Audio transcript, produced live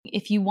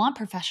if you want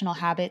professional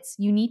habits,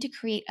 you need to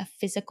create a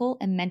physical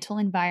and mental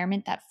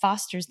environment that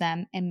fosters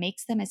them and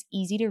makes them as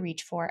easy to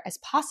reach for as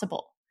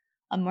possible.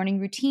 A morning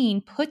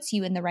routine puts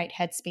you in the right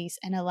headspace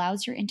and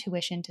allows your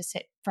intuition to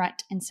sit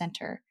front and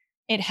center.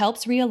 It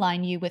helps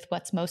realign you with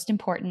what's most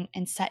important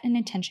and set an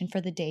intention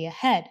for the day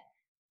ahead.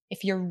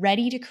 If you're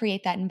ready to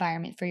create that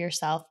environment for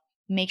yourself,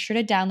 make sure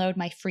to download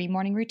my free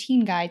morning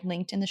routine guide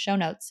linked in the show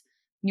notes.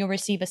 You'll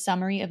receive a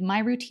summary of my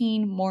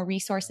routine, more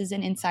resources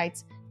and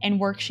insights, and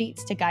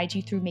worksheets to guide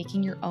you through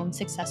making your own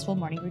successful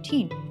morning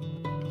routine.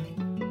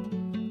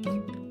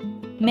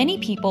 Many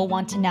people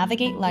want to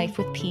navigate life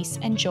with peace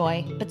and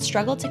joy, but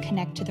struggle to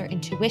connect to their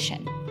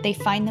intuition. They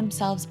find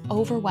themselves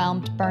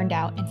overwhelmed, burned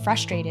out, and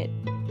frustrated.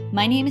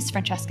 My name is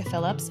Francesca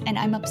Phillips, and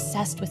I'm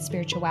obsessed with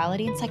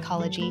spirituality and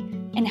psychology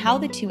and how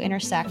the two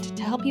intersect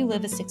to help you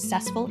live a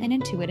successful and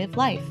intuitive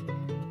life.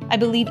 I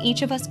believe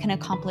each of us can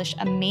accomplish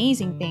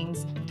amazing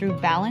things through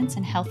balance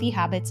and healthy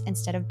habits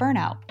instead of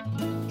burnout.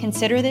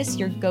 Consider this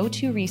your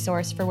go-to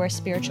resource for where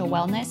spiritual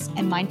wellness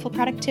and mindful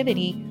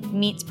productivity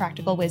meets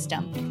practical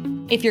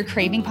wisdom. If you're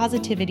craving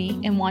positivity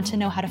and want to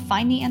know how to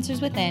find the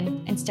answers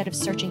within instead of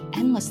searching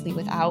endlessly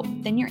without,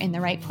 then you're in the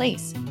right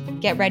place.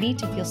 Get ready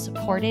to feel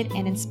supported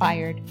and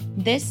inspired.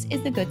 This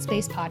is the Good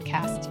Space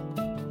Podcast.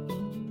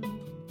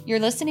 You're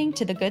listening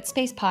to the Good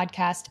Space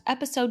Podcast,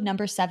 episode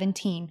number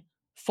 17.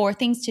 4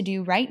 things to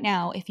do right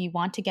now if you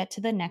want to get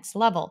to the next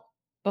level.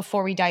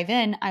 Before we dive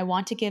in, I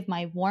want to give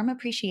my warm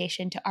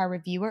appreciation to our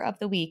reviewer of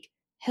the week,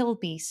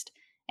 Hillbeast.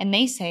 And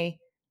they say,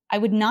 I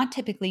would not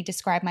typically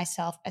describe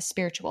myself as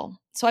spiritual,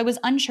 so I was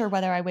unsure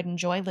whether I would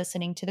enjoy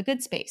listening to the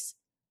Good Space.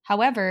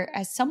 However,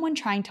 as someone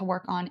trying to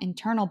work on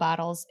internal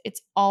battles,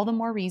 it's all the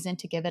more reason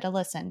to give it a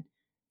listen.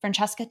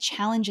 Francesca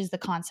challenges the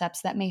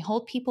concepts that may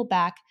hold people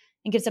back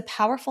and gives a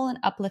powerful and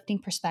uplifting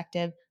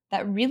perspective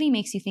that really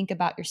makes you think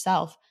about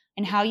yourself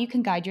and how you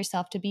can guide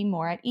yourself to be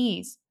more at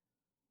ease.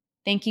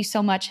 Thank you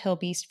so much,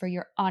 Hillbeast, for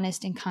your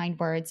honest and kind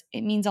words.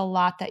 It means a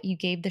lot that you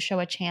gave the show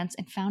a chance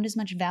and found as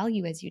much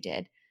value as you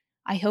did.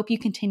 I hope you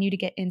continue to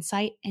get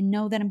insight and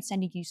know that I'm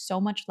sending you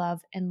so much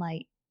love and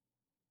light.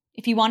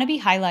 If you want to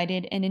be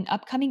highlighted in an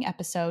upcoming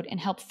episode and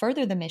help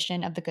further the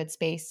mission of the Good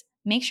Space,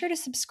 make sure to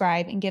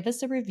subscribe and give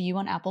us a review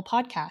on Apple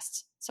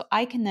Podcasts so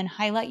I can then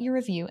highlight your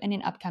review in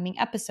an upcoming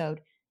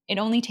episode. It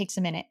only takes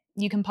a minute.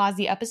 You can pause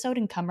the episode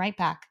and come right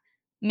back.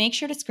 Make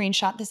sure to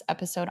screenshot this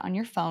episode on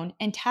your phone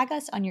and tag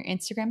us on your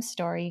Instagram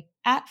story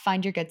at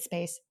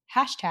FindYourGoodSpace,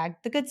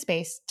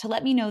 #TheGoodSpace, to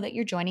let me know that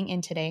you're joining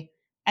in today,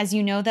 as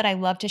you know that I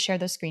love to share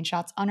those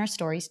screenshots on our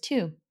stories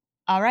too.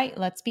 All right,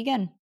 let's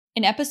begin.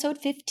 In episode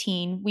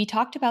 15, we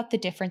talked about the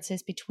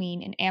differences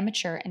between an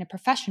amateur and a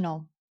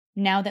professional.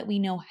 Now that we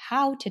know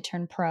how to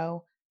turn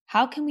pro,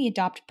 how can we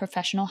adopt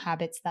professional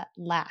habits that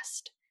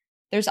last?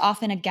 There's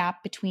often a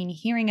gap between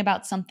hearing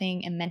about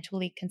something and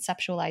mentally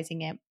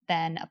conceptualizing it,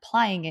 then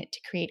applying it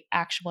to create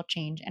actual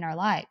change in our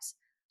lives.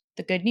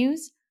 The good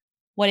news?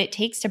 What it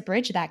takes to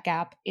bridge that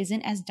gap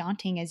isn't as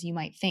daunting as you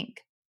might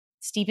think.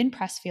 Stephen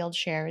Pressfield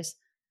shares,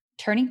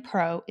 turning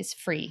pro is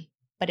free,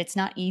 but it's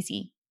not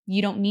easy.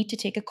 You don't need to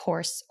take a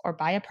course or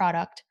buy a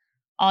product.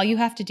 All you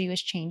have to do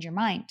is change your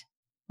mind.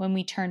 When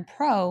we turn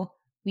pro,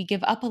 we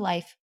give up a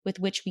life with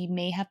which we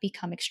may have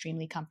become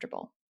extremely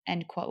comfortable.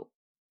 End quote.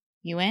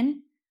 You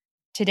in?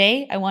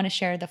 Today, I want to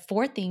share the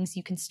 4 things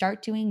you can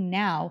start doing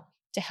now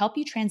to help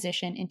you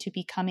transition into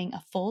becoming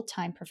a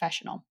full-time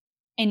professional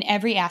in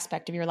every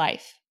aspect of your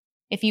life.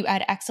 If you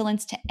add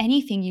excellence to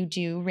anything you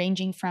do,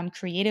 ranging from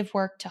creative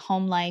work to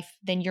home life,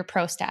 then you're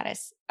pro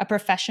status. A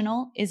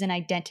professional is an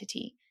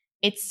identity.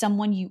 It's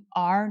someone you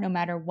are no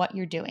matter what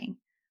you're doing.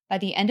 By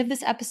the end of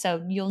this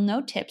episode, you'll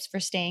know tips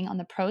for staying on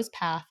the pro's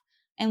path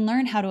and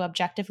learn how to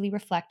objectively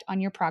reflect on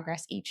your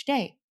progress each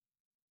day.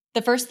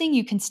 The first thing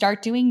you can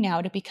start doing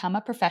now to become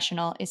a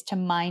professional is to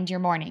mind your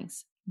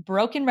mornings.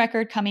 Broken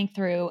record coming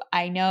through.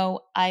 I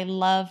know I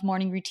love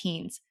morning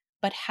routines,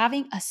 but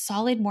having a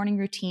solid morning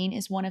routine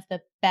is one of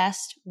the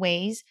best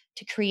ways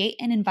to create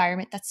an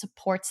environment that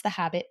supports the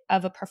habit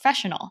of a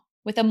professional.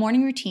 With a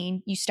morning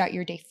routine, you start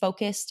your day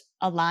focused,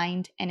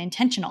 aligned, and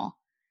intentional.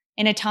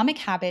 In Atomic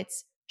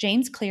Habits,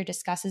 James Clear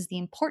discusses the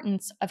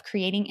importance of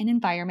creating an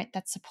environment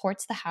that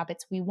supports the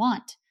habits we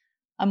want.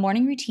 A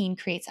morning routine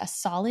creates a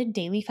solid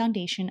daily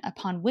foundation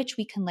upon which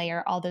we can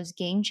layer all those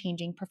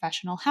game-changing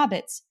professional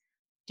habits.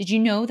 Did you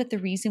know that the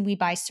reason we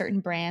buy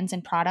certain brands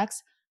and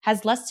products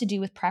has less to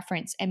do with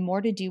preference and more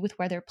to do with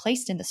where they're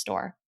placed in the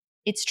store?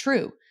 It's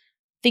true.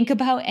 Think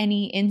about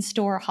any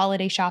in-store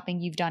holiday shopping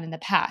you've done in the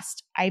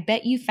past. I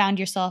bet you found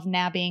yourself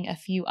nabbing a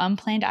few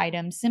unplanned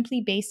items simply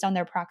based on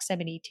their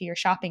proximity to your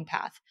shopping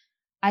path.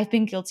 I've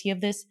been guilty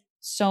of this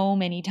so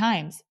many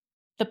times.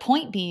 The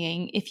point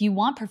being, if you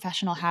want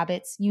professional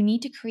habits, you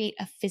need to create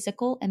a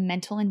physical and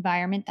mental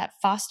environment that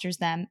fosters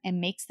them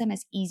and makes them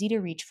as easy to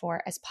reach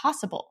for as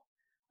possible.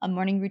 A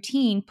morning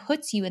routine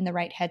puts you in the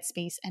right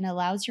headspace and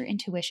allows your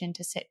intuition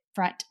to sit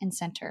front and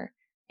center.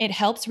 It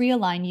helps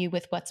realign you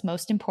with what's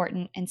most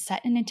important and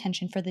set an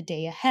intention for the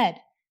day ahead.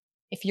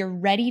 If you're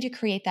ready to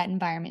create that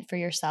environment for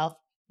yourself,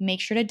 make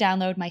sure to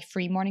download my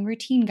free morning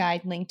routine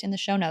guide linked in the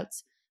show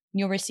notes.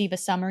 You'll receive a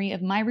summary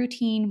of my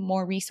routine,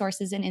 more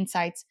resources and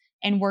insights,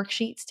 and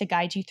worksheets to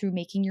guide you through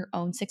making your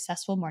own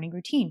successful morning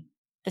routine.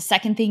 The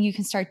second thing you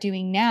can start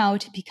doing now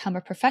to become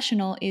a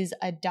professional is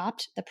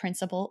adopt the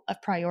principle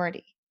of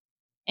priority.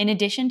 In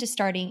addition to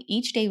starting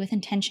each day with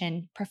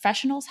intention,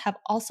 professionals have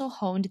also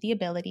honed the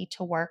ability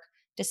to work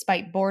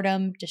despite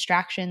boredom,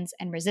 distractions,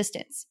 and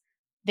resistance.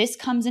 This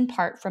comes in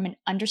part from an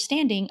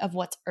understanding of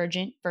what's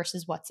urgent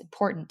versus what's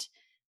important.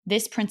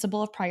 This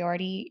principle of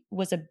priority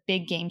was a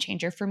big game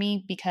changer for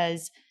me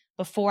because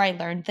before I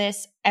learned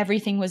this,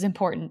 everything was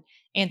important.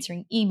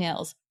 Answering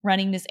emails,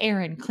 running this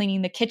errand,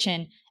 cleaning the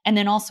kitchen, and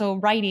then also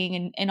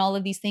writing and all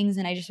of these things.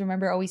 And I just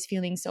remember always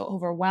feeling so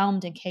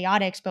overwhelmed and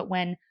chaotic. But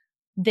when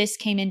this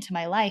came into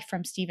my life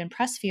from Steven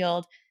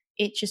Pressfield,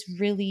 it just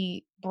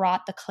really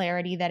brought the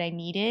clarity that I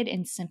needed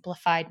and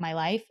simplified my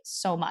life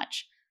so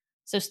much.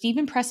 So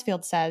Steven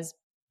Pressfield says,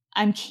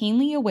 I'm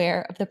keenly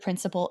aware of the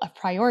principle of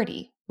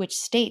priority, which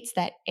states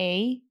that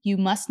A, you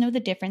must know the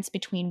difference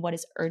between what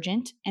is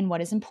urgent and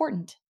what is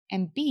important,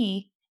 and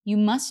B, you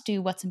must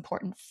do what's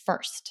important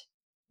first.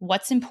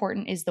 What's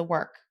important is the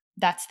work.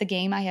 That's the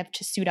game I have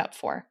to suit up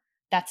for.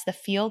 That's the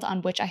field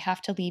on which I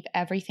have to leave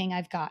everything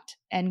I've got,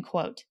 end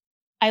quote.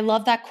 I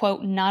love that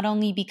quote not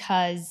only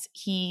because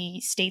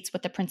he states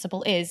what the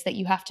principle is, that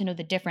you have to know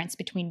the difference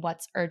between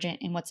what's urgent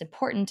and what's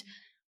important,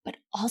 but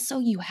also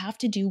you have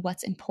to do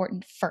what's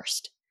important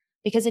first.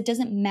 Because it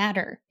doesn't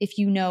matter if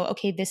you know,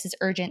 okay, this is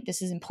urgent,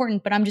 this is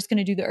important, but I'm just going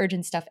to do the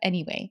urgent stuff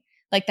anyway.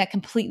 Like that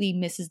completely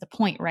misses the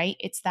point, right?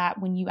 It's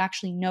that when you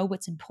actually know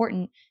what's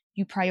important,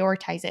 you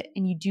prioritize it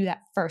and you do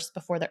that first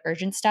before the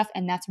urgent stuff.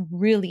 And that's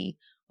really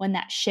when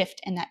that shift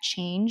and that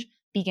change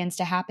begins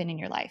to happen in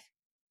your life.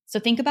 So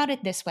think about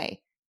it this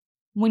way.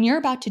 When you're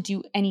about to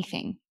do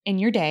anything in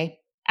your day,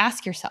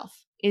 ask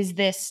yourself, is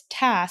this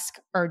task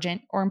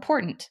urgent or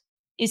important?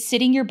 Is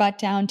sitting your butt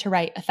down to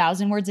write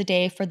 1,000 words a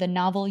day for the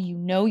novel you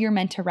know you're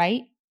meant to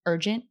write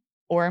urgent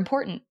or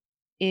important?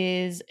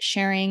 Is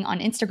sharing on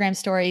Instagram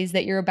stories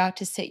that you're about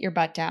to sit your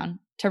butt down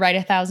to write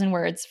 1,000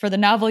 words for the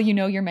novel you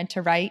know you're meant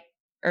to write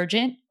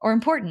urgent or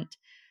important?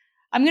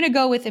 I'm going to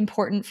go with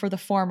important for the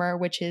former,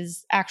 which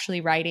is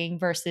actually writing,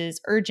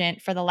 versus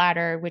urgent for the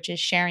latter, which is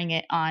sharing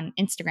it on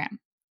Instagram.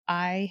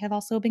 I have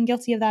also been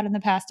guilty of that in the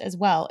past as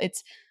well.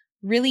 It's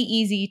really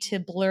easy to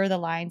blur the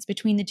lines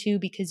between the two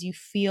because you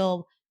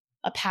feel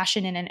a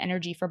passion and an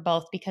energy for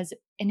both, because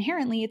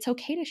inherently it's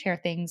okay to share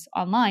things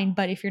online.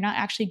 But if you're not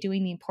actually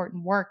doing the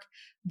important work,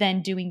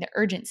 then doing the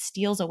urgent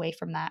steals away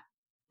from that.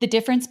 The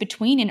difference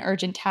between an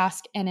urgent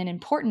task and an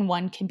important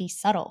one can be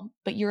subtle,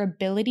 but your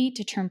ability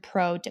to turn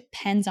pro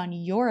depends on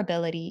your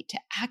ability to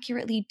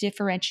accurately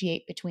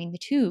differentiate between the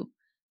two.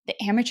 The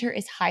amateur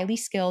is highly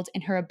skilled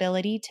in her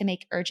ability to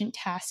make urgent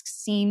tasks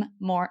seem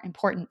more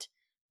important.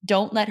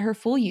 Don't let her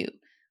fool you.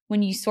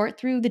 When you sort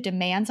through the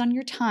demands on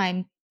your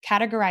time,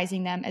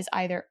 categorizing them as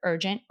either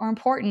urgent or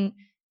important,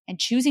 and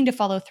choosing to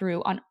follow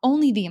through on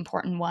only the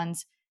important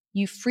ones,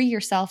 you free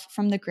yourself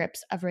from the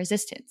grips of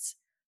resistance.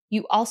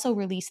 You also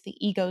release the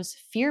ego's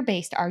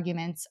fear-based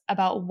arguments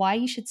about why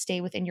you should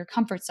stay within your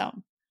comfort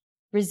zone.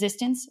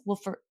 Resistance will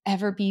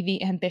forever be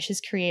the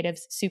ambitious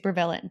creative's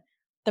supervillain.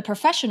 The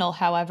professional,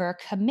 however,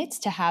 commits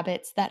to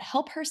habits that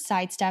help her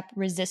sidestep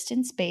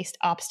resistance-based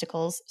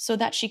obstacles so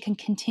that she can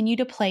continue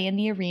to play in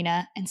the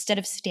arena instead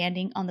of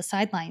standing on the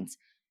sidelines.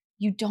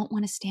 You don't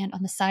want to stand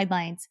on the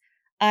sidelines.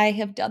 I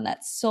have done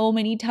that so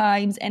many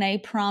times, and I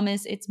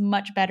promise it's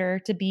much better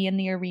to be in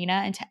the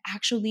arena and to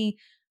actually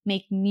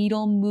make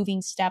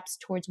needle-moving steps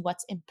towards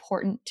what's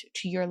important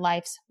to your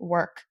life's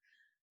work.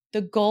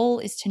 The goal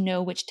is to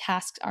know which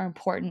tasks are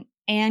important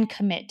and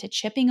commit to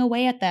chipping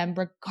away at them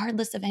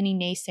regardless of any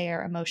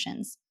naysayer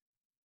emotions.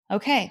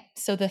 Okay,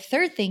 so the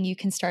third thing you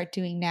can start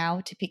doing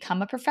now to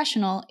become a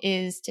professional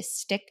is to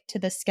stick to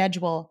the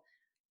schedule.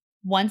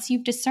 Once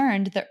you've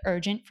discerned the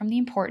urgent from the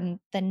important,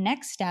 the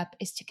next step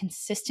is to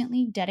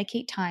consistently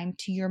dedicate time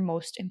to your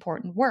most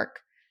important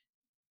work.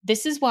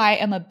 This is why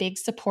I'm a big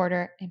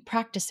supporter and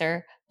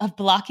practicer of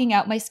blocking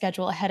out my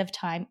schedule ahead of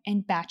time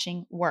and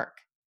batching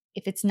work.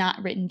 If it's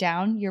not written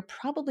down, you're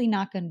probably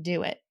not going to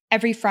do it.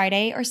 Every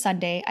Friday or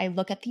Sunday, I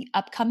look at the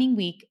upcoming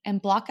week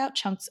and block out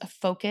chunks of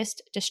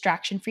focused,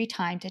 distraction-free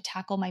time to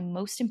tackle my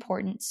most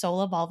important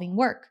soul-evolving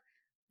work.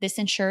 This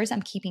ensures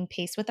I'm keeping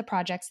pace with the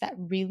projects that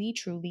really,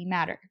 truly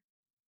matter.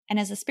 And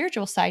as a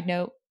spiritual side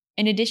note,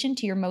 in addition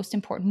to your most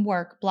important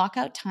work, block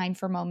out time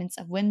for moments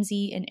of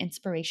whimsy and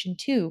inspiration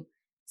too.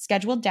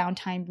 Scheduled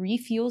downtime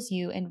refuels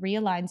you and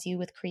realigns you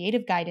with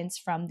creative guidance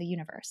from the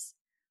universe.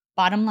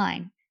 Bottom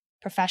line,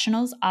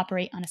 professionals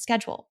operate on a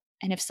schedule,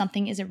 and if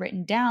something isn't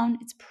written down,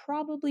 it's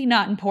probably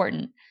not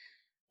important.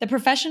 The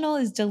professional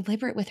is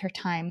deliberate with her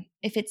time.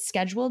 If it's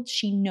scheduled,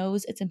 she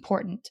knows it's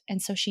important,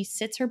 and so she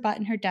sits her butt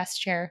in her desk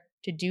chair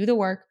to do the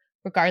work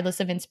regardless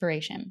of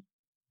inspiration.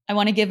 I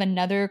want to give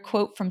another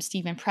quote from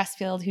Steven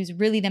Pressfield, who's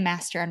really the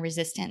master on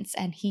resistance,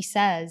 and he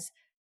says,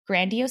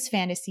 "Grandiose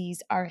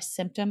fantasies are a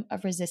symptom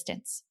of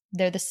resistance.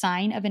 They're the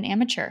sign of an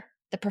amateur.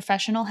 The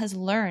professional has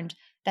learned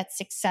that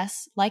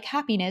success, like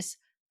happiness,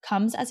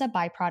 comes as a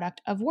byproduct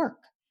of work.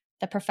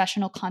 The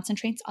professional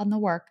concentrates on the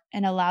work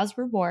and allows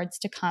rewards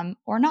to come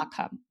or not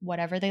come,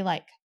 whatever they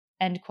like.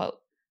 End quote.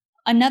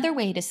 Another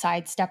way to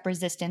sidestep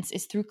resistance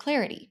is through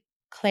clarity.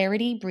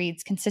 Clarity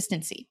breeds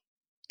consistency.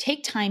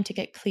 Take time to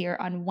get clear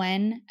on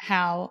when,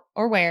 how,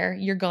 or where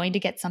you're going to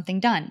get something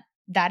done.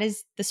 That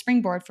is the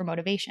springboard for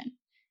motivation.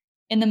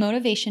 In the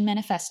Motivation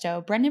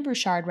Manifesto, Brendon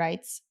Burchard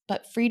writes,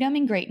 "But freedom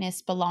and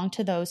greatness belong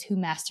to those who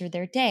master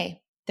their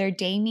day. Their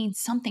day means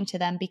something to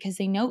them because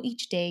they know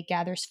each day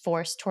gathers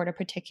force toward a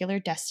particular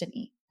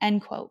destiny."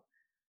 End quote.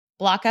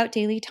 Block out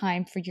daily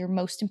time for your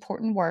most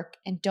important work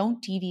and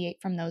don't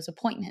deviate from those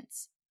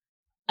appointments.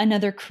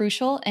 Another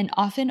crucial and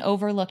often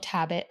overlooked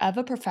habit of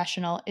a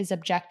professional is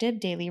objective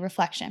daily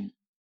reflection.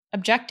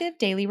 Objective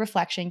daily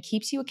reflection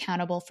keeps you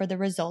accountable for the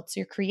results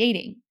you're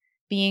creating.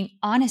 Being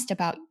honest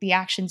about the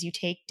actions you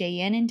take day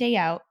in and day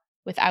out,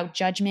 without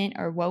judgment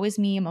or woe is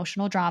me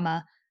emotional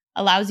drama,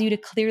 allows you to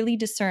clearly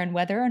discern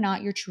whether or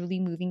not you're truly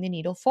moving the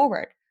needle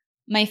forward.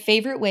 My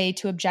favorite way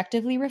to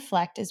objectively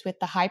reflect is with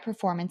the High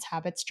Performance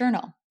Habits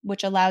Journal,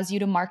 which allows you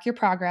to mark your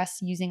progress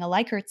using a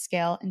Likert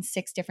scale in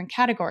 6 different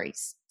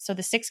categories. So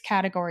the 6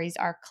 categories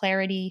are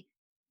clarity,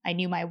 I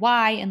knew my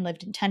why and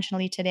lived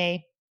intentionally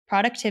today;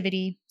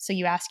 productivity, so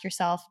you ask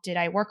yourself, did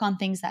I work on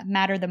things that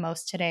matter the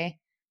most today;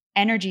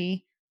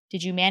 energy,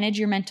 did you manage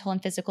your mental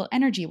and physical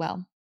energy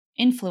well;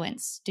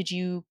 influence, did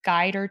you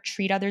guide or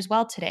treat others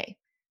well today;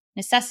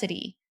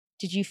 necessity,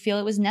 did you feel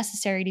it was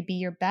necessary to be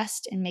your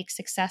best and make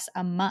success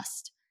a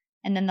must?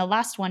 And then the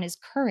last one is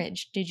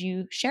courage. Did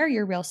you share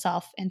your real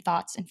self and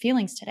thoughts and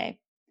feelings today?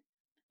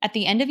 At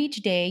the end of each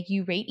day,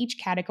 you rate each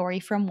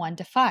category from 1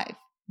 to 5.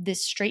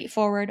 This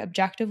straightforward,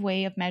 objective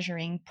way of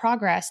measuring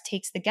progress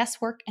takes the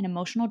guesswork and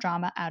emotional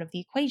drama out of the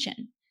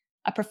equation.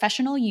 A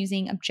professional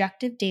using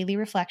objective daily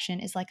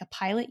reflection is like a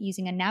pilot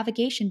using a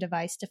navigation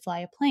device to fly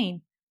a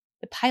plane.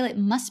 The pilot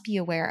must be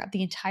aware of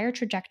the entire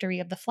trajectory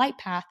of the flight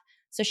path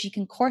so she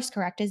can course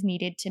correct as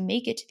needed to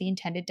make it to the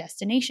intended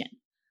destination.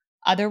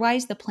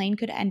 Otherwise, the plane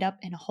could end up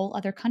in a whole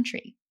other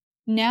country.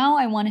 Now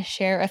I want to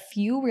share a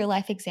few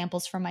real-life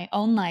examples from my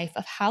own life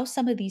of how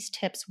some of these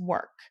tips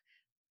work.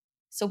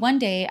 So one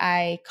day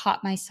I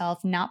caught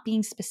myself not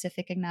being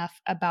specific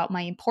enough about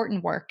my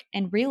important work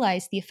and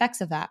realized the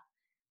effects of that.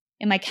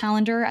 In my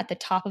calendar at the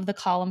top of the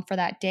column for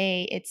that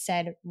day, it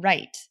said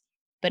write,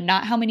 but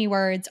not how many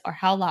words or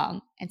how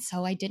long, and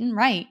so I didn't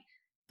write.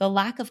 The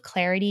lack of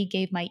clarity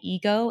gave my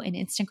ego and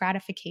instant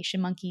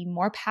gratification monkey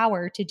more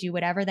power to do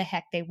whatever the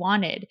heck they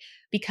wanted.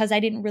 Because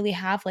I didn't really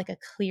have like a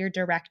clear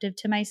directive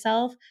to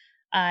myself,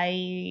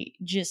 I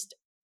just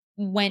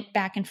went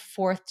back and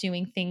forth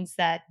doing things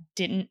that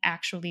didn't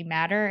actually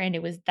matter, and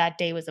that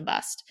day was a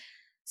bust.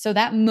 So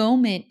that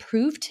moment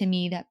proved to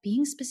me that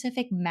being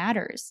specific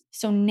matters.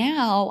 So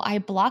now I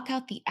block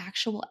out the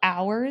actual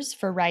hours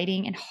for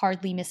writing and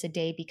hardly miss a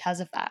day because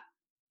of that.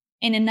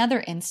 In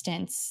another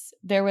instance,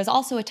 there was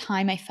also a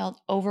time I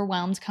felt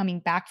overwhelmed coming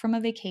back from a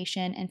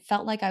vacation and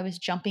felt like I was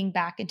jumping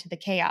back into the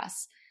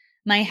chaos.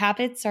 My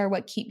habits are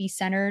what keep me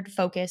centered,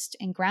 focused,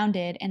 and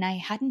grounded, and I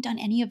hadn't done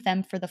any of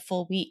them for the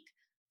full week.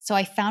 So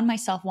I found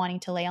myself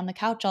wanting to lay on the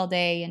couch all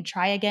day and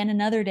try again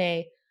another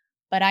day.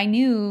 But I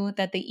knew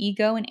that the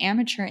ego and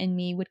amateur in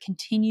me would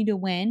continue to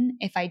win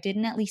if I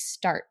didn't at least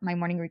start my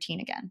morning routine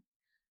again.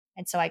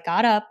 And so I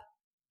got up,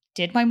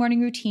 did my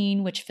morning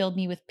routine, which filled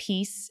me with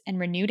peace and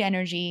renewed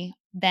energy.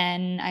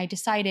 Then I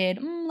decided,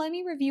 let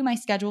me review my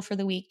schedule for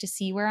the week to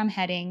see where I'm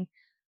heading.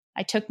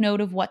 I took note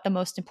of what the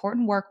most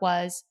important work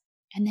was.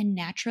 And then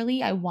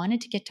naturally, I wanted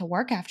to get to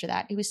work after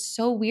that. It was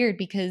so weird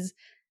because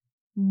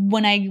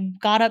when I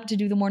got up to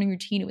do the morning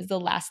routine, it was the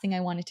last thing I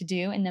wanted to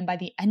do. And then by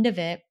the end of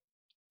it,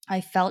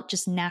 I felt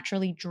just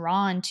naturally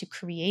drawn to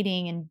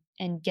creating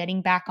and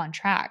getting back on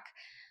track.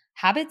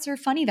 Habits are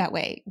funny that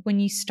way.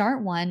 When you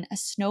start one, a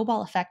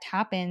snowball effect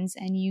happens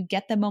and you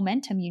get the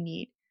momentum you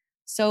need.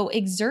 So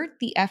exert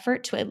the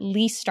effort to at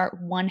least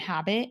start one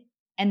habit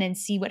and then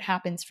see what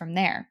happens from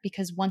there.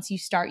 Because once you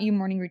start your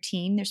morning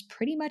routine, there's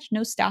pretty much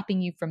no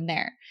stopping you from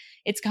there.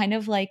 It's kind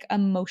of like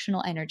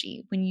emotional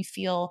energy. When you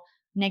feel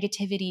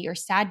negativity or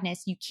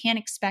sadness, you can't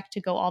expect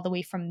to go all the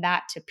way from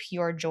that to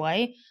pure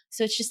joy.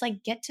 So it's just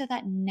like get to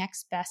that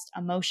next best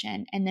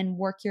emotion and then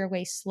work your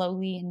way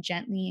slowly and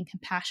gently and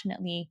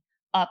compassionately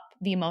up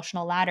the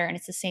emotional ladder. And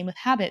it's the same with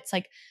habits.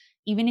 Like,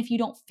 even if you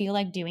don't feel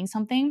like doing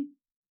something,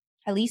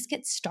 at least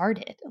get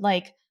started.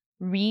 Like,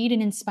 read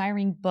an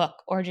inspiring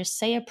book or just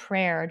say a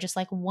prayer, or just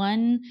like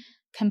one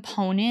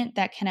component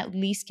that can at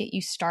least get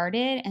you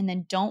started. And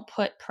then don't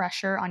put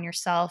pressure on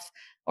yourself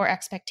or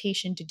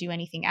expectation to do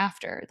anything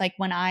after. Like,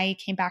 when I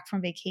came back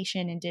from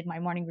vacation and did my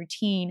morning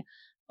routine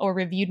or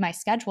reviewed my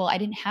schedule, I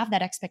didn't have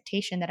that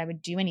expectation that I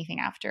would do anything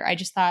after. I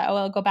just thought,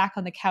 I'll go back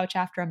on the couch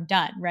after I'm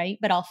done, right?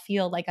 But I'll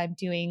feel like I'm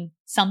doing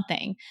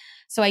something.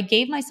 So I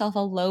gave myself a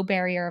low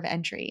barrier of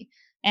entry.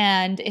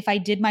 And if I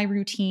did my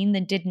routine,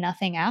 then did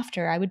nothing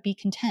after, I would be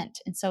content.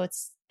 And so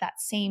it's that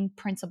same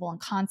principle and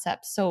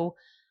concept. So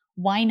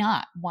why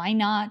not? Why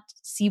not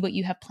see what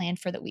you have planned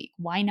for the week?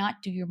 Why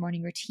not do your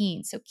morning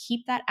routine? So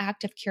keep that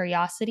act of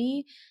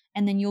curiosity,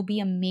 and then you'll be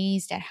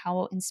amazed at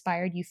how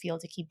inspired you feel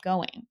to keep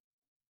going.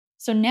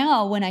 So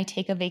now when I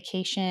take a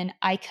vacation,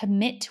 I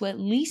commit to at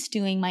least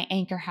doing my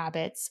anchor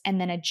habits and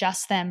then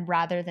adjust them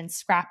rather than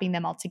scrapping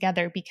them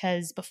altogether,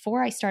 because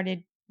before I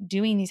started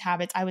doing these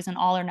habits, I was an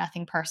all or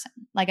nothing person.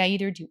 Like I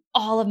either do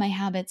all of my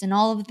habits and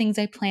all of the things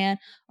I plan,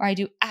 or I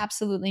do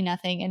absolutely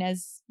nothing. And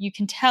as you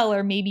can tell,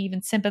 or maybe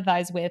even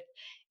sympathize with,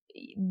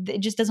 it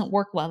just doesn't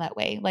work well that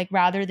way. Like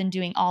rather than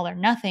doing all or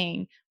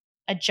nothing,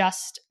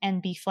 adjust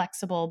and be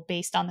flexible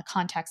based on the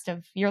context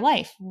of your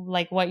life,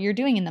 like what you're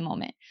doing in the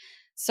moment.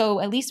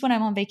 So at least when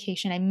I'm on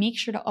vacation, I make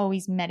sure to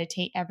always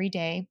meditate every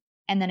day,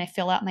 and then I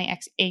fill out my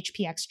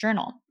HPX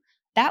journal.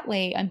 That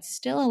way, I'm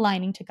still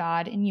aligning to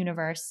God and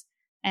universe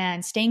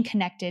and staying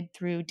connected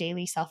through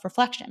daily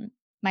self-reflection.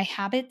 My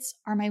habits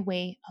are my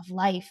way of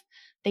life.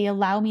 They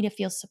allow me to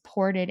feel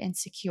supported and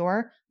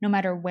secure no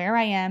matter where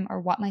I am or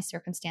what my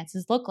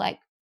circumstances look like.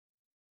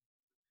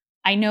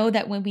 I know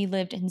that when we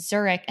lived in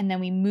Zurich and then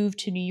we moved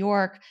to New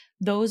York,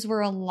 those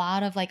were a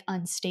lot of like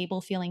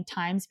unstable feeling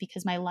times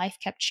because my life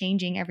kept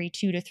changing every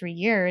 2 to 3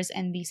 years.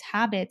 And these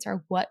habits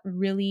are what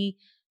really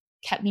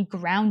kept me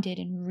grounded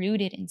and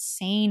rooted and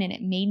sane. And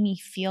it made me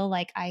feel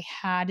like I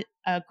had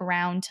a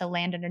ground to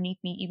land underneath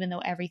me, even though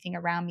everything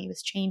around me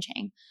was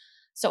changing.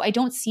 So I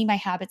don't see my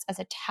habits as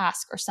a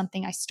task or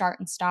something I start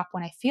and stop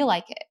when I feel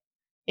like it.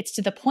 It's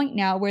to the point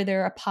now where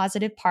they're a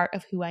positive part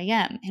of who I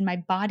am, and my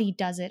body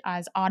does it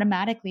as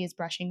automatically as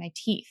brushing my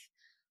teeth.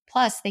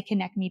 Plus, they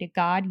connect me to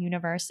God,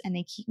 universe, and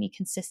they keep me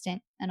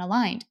consistent and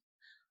aligned.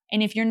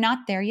 And if you're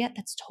not there yet,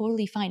 that's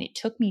totally fine. It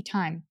took me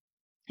time.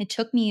 It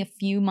took me a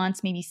few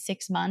months, maybe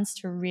 6 months,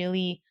 to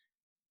really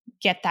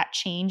get that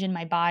change in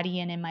my body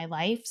and in my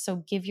life. So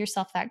give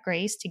yourself that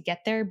grace to get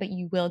there, but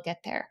you will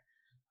get there.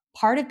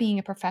 Part of being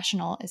a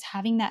professional is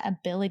having that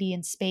ability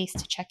and space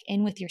to check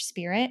in with your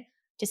spirit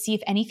to see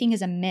if anything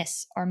is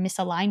amiss or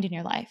misaligned in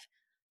your life.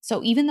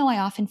 So even though I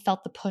often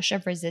felt the push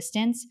of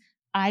resistance,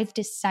 I've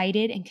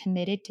decided and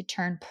committed to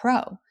turn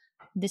pro.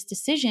 This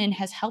decision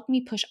has helped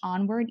me push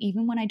onward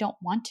even when I don't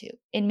want to.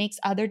 It makes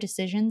other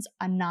decisions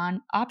a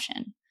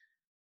non-option.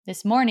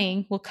 This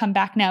morning, we'll come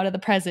back now to the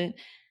present.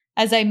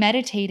 As I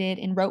meditated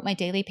and wrote my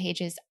daily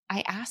pages,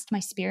 I asked my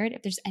spirit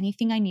if there's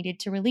anything I needed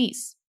to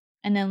release.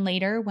 And then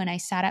later, when I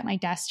sat at my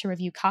desk to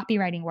review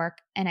copywriting work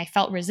and I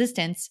felt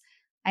resistance,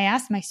 I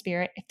asked my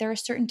spirit if there are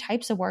certain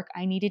types of work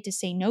I needed to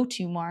say no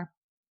to more.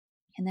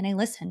 And then I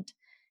listened.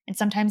 And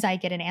sometimes I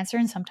get an answer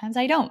and sometimes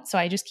I don't. So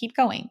I just keep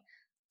going.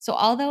 So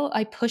although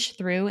I push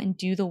through and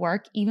do the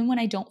work, even when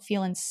I don't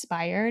feel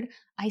inspired,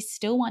 I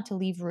still want to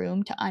leave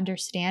room to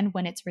understand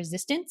when it's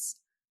resistance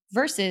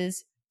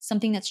versus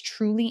something that's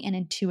truly an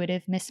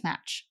intuitive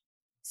mismatch.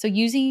 So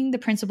using the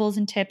principles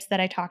and tips that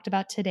I talked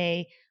about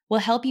today will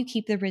help you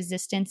keep the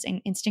resistance and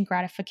instant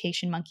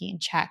gratification monkey in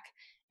check.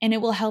 And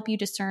it will help you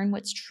discern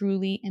what's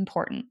truly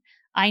important.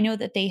 I know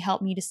that they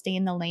help me to stay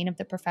in the lane of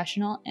the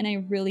professional, and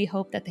I really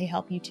hope that they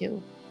help you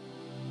too.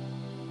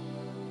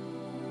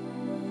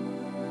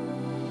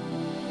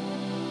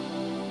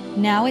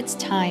 Now it's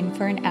time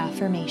for an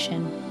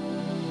affirmation.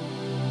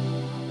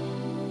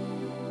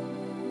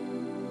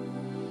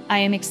 I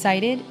am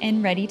excited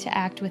and ready to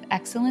act with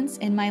excellence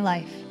in my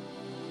life.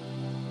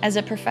 As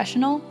a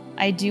professional,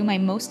 I do my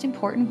most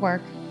important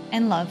work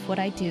and love what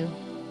I do.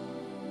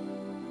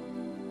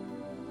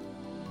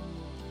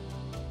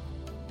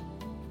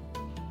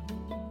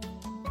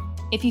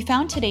 If you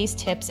found today's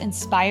tips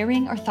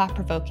inspiring or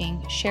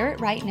thought-provoking, share it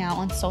right now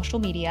on social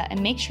media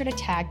and make sure to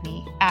tag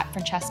me at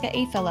Francesca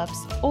A.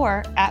 Phillips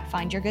or at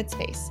Find Your Good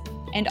Space,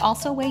 and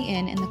also weigh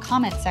in the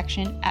comment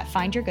section at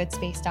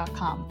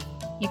findyourgoodspace.com.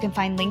 You can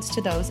find links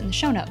to those in the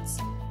show notes.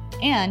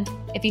 And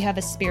if you have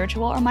a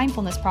spiritual or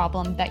mindfulness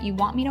problem that you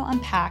want me to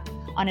unpack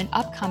on an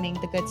upcoming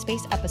The Good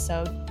Space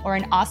episode, or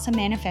an awesome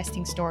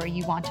manifesting story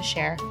you want to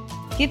share,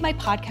 give my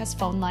podcast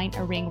phone line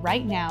a ring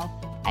right now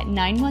at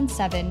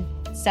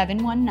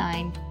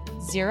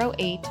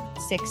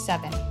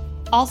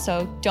 917-719-0867.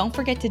 Also, don't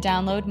forget to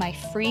download my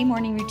free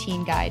morning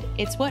routine guide.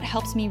 It's what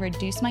helps me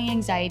reduce my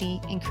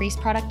anxiety, increase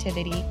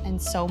productivity, and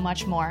so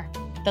much more.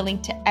 The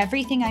link to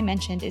everything I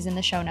mentioned is in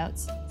the show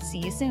notes. See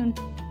you soon.